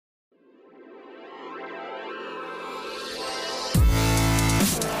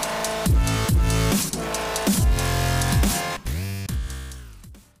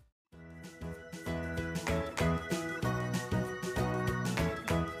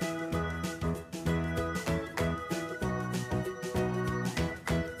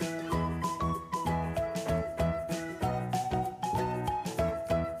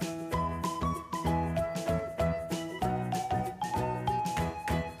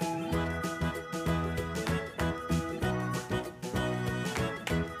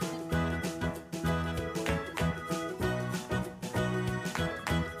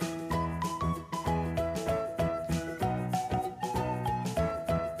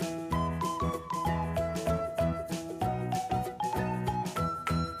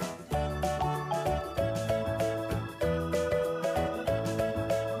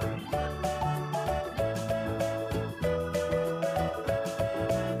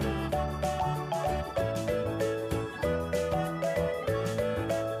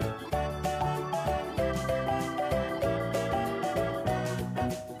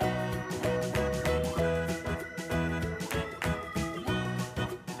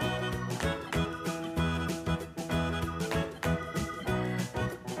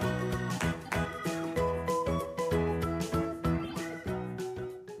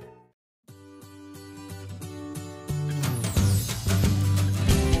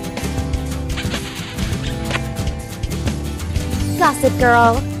Gossip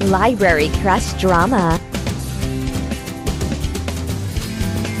Girl, Library Crush Drama.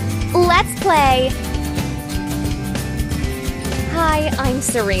 Let's play! Hi, I'm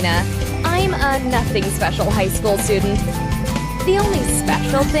Serena. I'm a nothing special high school student. The only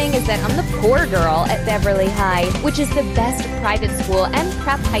special thing is that I'm the poor girl at Beverly High, which is the best private school and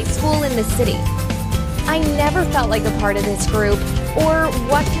prep high school in the city. I never felt like a part of this group, or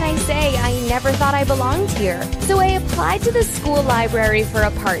what can I say, I never thought I belonged here. So I applied to the school library for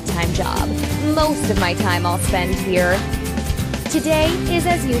a part-time job. Most of my time I'll spend here. Today is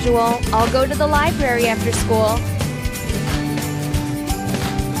as usual. I'll go to the library after school.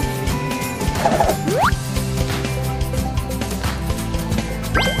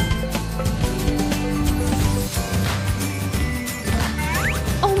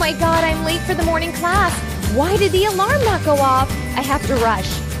 Oh my god, I'm late for the morning class. Why did the alarm not go off? I have to rush.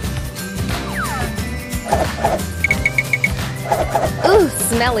 Ooh,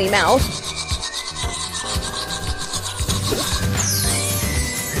 smelly mouth.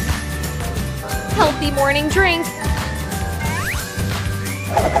 Healthy morning drink.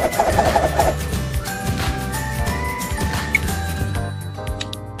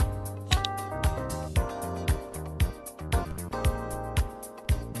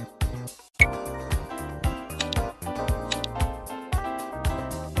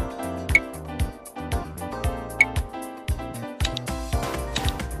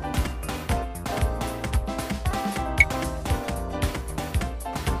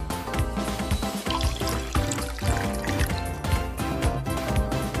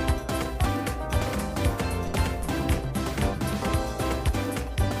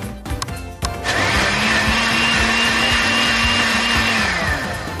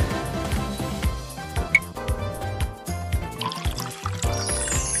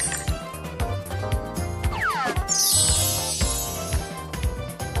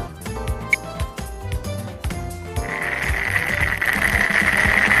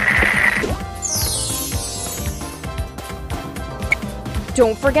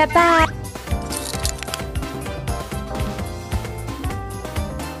 Don't forget that.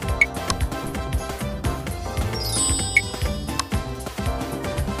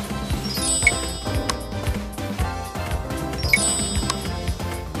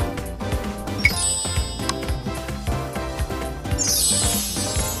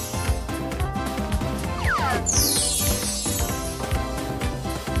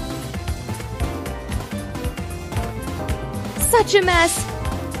 Such a mess.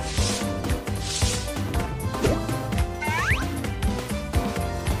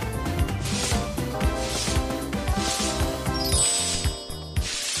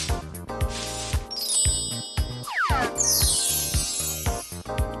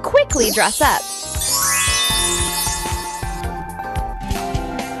 Quickly dress up.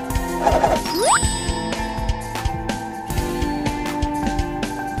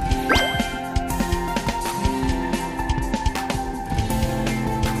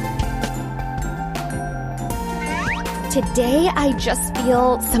 Today, I just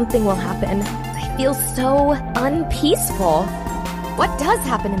feel something will happen. I feel so unpeaceful. What does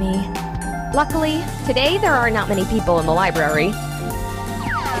happen to me? Luckily, today there are not many people in the library.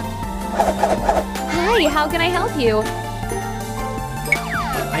 Hi, how can I help you?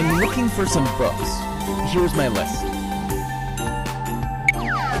 I'm looking for some books. Here's my list.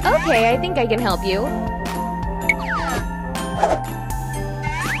 Okay, I think I can help you.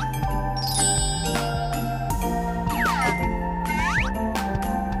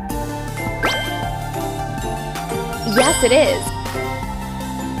 Yes, it is.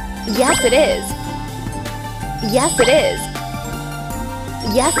 Yes, it is. Yes, it is.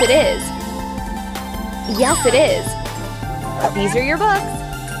 Yes, it is. Yes, it is. These are your books.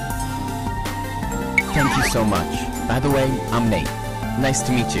 Thank you so much. By the way, I'm Nate. Nice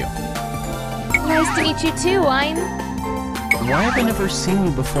to meet you. Nice to meet you too. I'm... Why have I never seen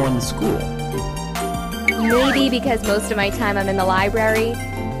you before in the school? Maybe because most of my time I'm in the library.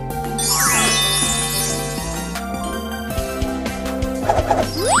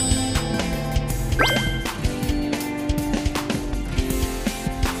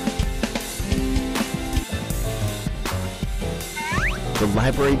 The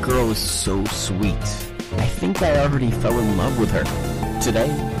library girl is so sweet. I think I already fell in love with her. Today,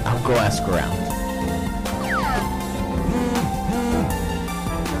 I'll go ask around.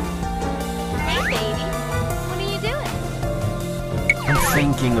 Hey, baby. What are you doing? I'm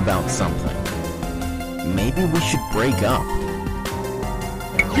thinking about something. Maybe we should break up.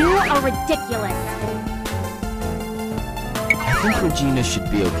 You are ridiculous. I think Regina should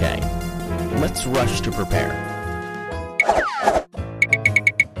be okay. Let's rush to prepare.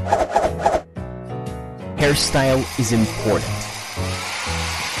 Hairstyle is important.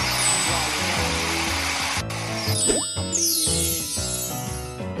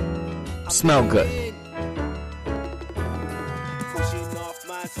 Smell good. Pushing off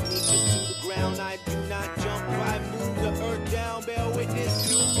my sneakers to the ground. I do not jump, I move the earth down. Bear witness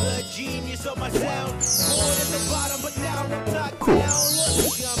to the genius of my sound. Born at the bottom, but now I'm top Cool. down.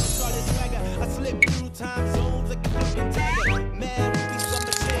 Look, I'm started swagger. I slip through time zones like a fucking tiger. Man, rubies on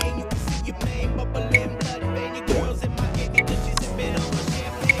the chain. You can see your name bubbling, blood vein. Your girls in my ear, just she's sipping on my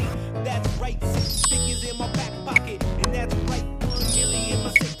champagne. That's right, 6 figures in my back pocket, and that's right, 1 million in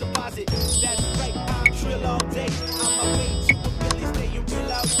my safe deposit. That's right, I'm trill all day. On my way to a Billy, staying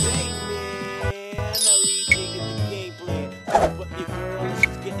real all day, man. I rejigging the game plan. But your girl,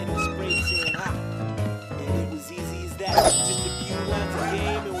 she's getting the spray tan, huh? And it was easy as that. Just a few lines of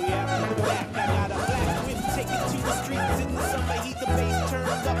game, and we have to go back. I got a black whip, take it to the streets in the summer heat. The bass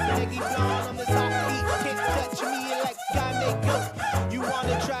turns up, Peggy blonde on this hot beat. Can't touch me like I make ghost. You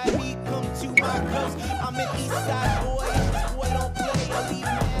wanna try me? Come to my coast. I'm an East Side boy, and this boy don't play. I leave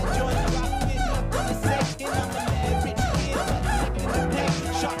mad joints rockin', nothing to say. And I'm a mad rich kid, but nothing to pay.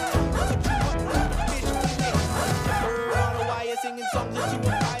 Sharp tooth, but you up like a fish fillet. Bird on a wire, singing songs that you a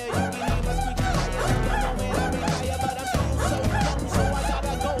fire. You can hear my squeaky tires. You don't know when I retire, but I'm still so young, so I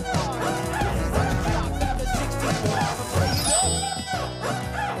gotta go far. This is such a stop, having 16 bars. I'm playing up.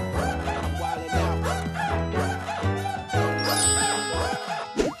 I'm wildin' out.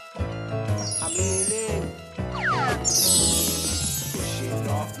 I'm leaning in. Pushing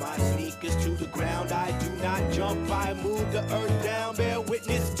off my sneakers to the ground. I do not jump, I move the earth down. Bear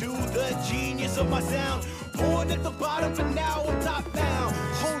witness to the genius of my sound. Born at the bottom, but now I'm top down.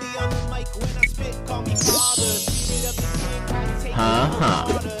 Holy on the mic when I spit, call me father. Spirit of the king, I take it Uh-huh.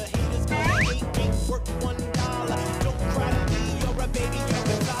 harder. Haters gonna hate me, work $1. Don't cry to me, you're a baby,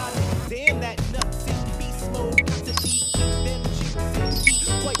 you're a god. Damn, that nuts in beast mode. Got to eat, keep them chicks in heat.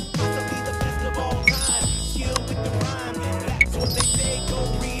 Quite possibly the best of all time. Skill with the rhyme, that's what they say. Go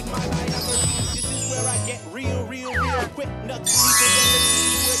read my biography. This is where I get real quick. Nuts deeper than the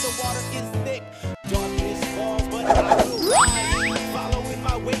sea where the water is thick. Darkness falls, but I will rise. Follow in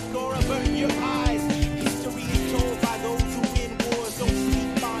my wake or avert your eyes. History is told by those who win wars. Don't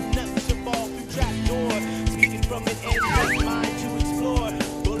sleep on nuts to fall through trap doors. Speaking from an endless mind to explore.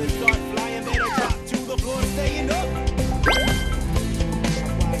 Bullets start flying, better drop to the floor, staying up.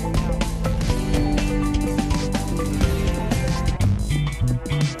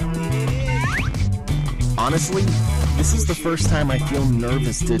 Honestly, this is the first time I feel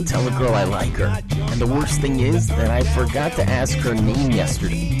nervous to tell a girl I like her. And the worst thing is that I forgot to ask her name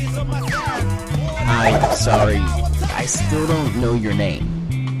yesterday. I'm sorry, I still don't know your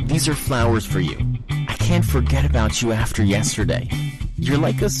name. These are flowers for you. I can't forget about you after yesterday. You're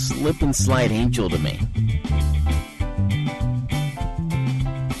like a slip and slide angel to me.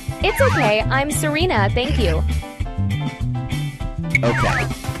 It's okay, I'm Serena, thank you. Okay,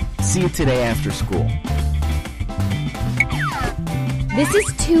 see you today after school. This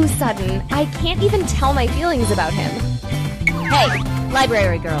is too sudden. I can't even tell my feelings about him. Hey,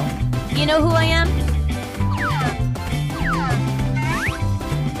 library girl. You know who I am?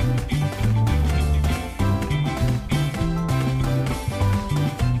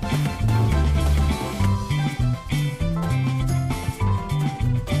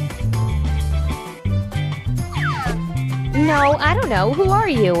 No, I don't know. Who are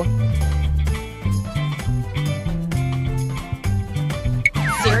you?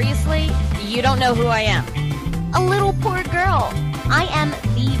 Seriously? You don't know who I am? A little poor girl. I am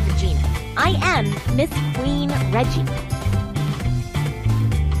the Regina. I am Miss Queen Reggie.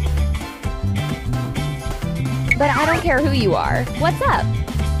 But I don't care who you are. What's up?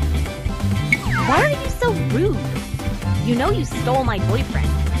 Why are you so rude? You know you stole my boyfriend.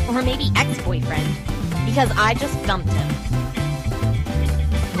 Or maybe ex-boyfriend. Because I just dumped him.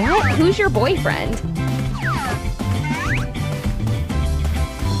 What? Who's your boyfriend?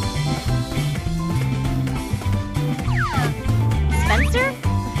 Spencer?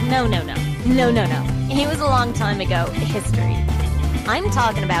 No. He was a long time ago. History. I'm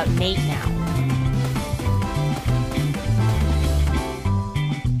talking about Nate now.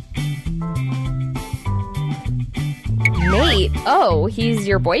 Nate? Oh, he's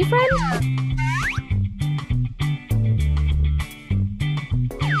your boyfriend?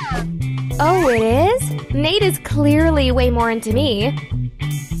 Oh, it is? Nate is clearly way more into me.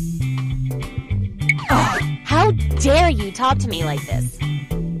 Oh, how dare you talk to me like this?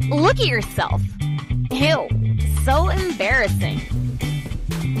 Look at yourself. Ew, so embarrassing.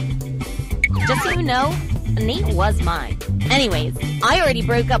 Just so you know, Nate was mine. Anyways, I already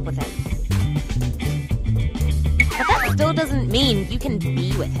broke up with him. still doesn't mean you can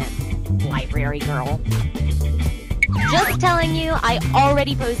be with him, library girl. Just telling you, I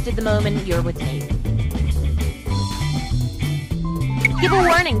already posted the moment you're with me. Give a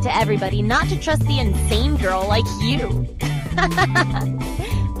warning to everybody not to trust the insane girl like you.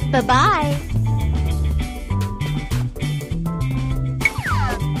 Bye-bye.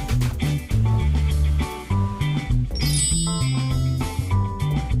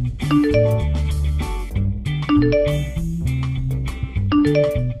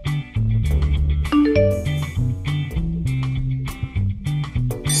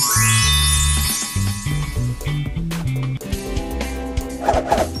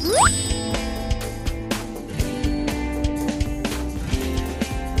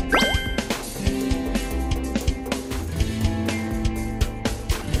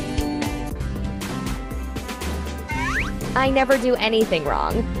 I never do anything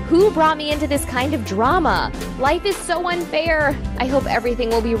wrong. Who brought me into this kind of drama? Life is so unfair. I hope everything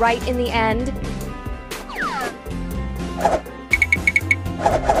will be right in the end.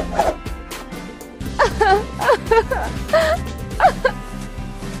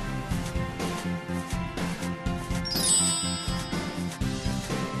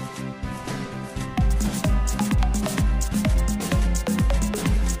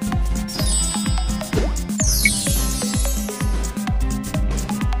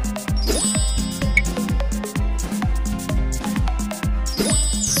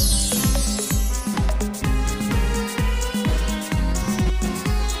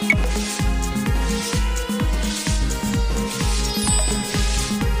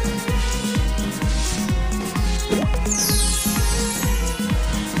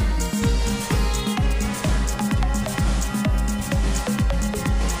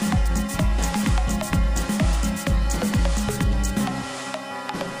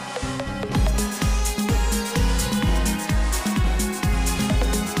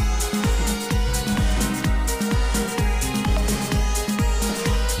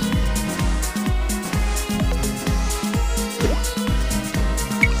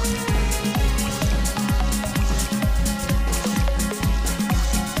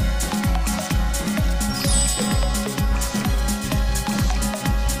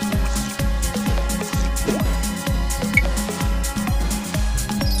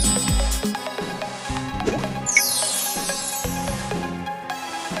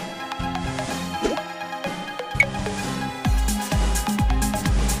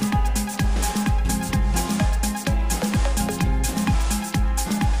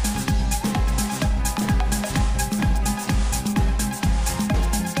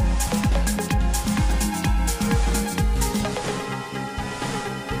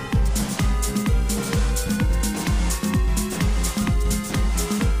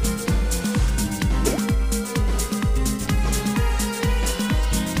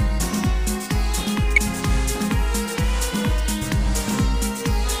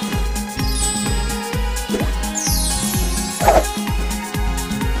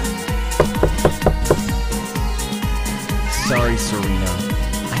 Sorry, Serena.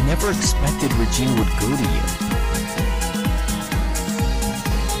 I never expected Regina would go to you.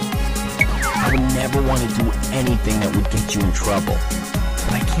 I would never want to do anything that would get you in trouble.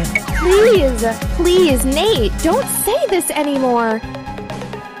 But I can't... Please, Nate, don't say this anymore.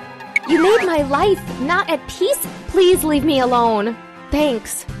 You made my life not at peace. Please leave me alone.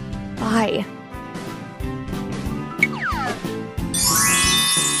 Thanks. Bye.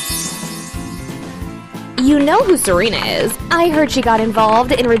 You know who Serena is. I heard she got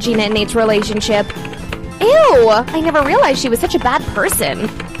involved in Regina and Nate's relationship. Ew! I never realized she was such a bad person.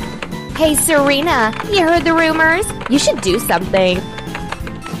 Hey, Serena, you heard the rumors? You should do something.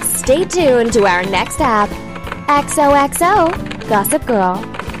 Stay tuned to our next app. XOXO, Gossip Girl.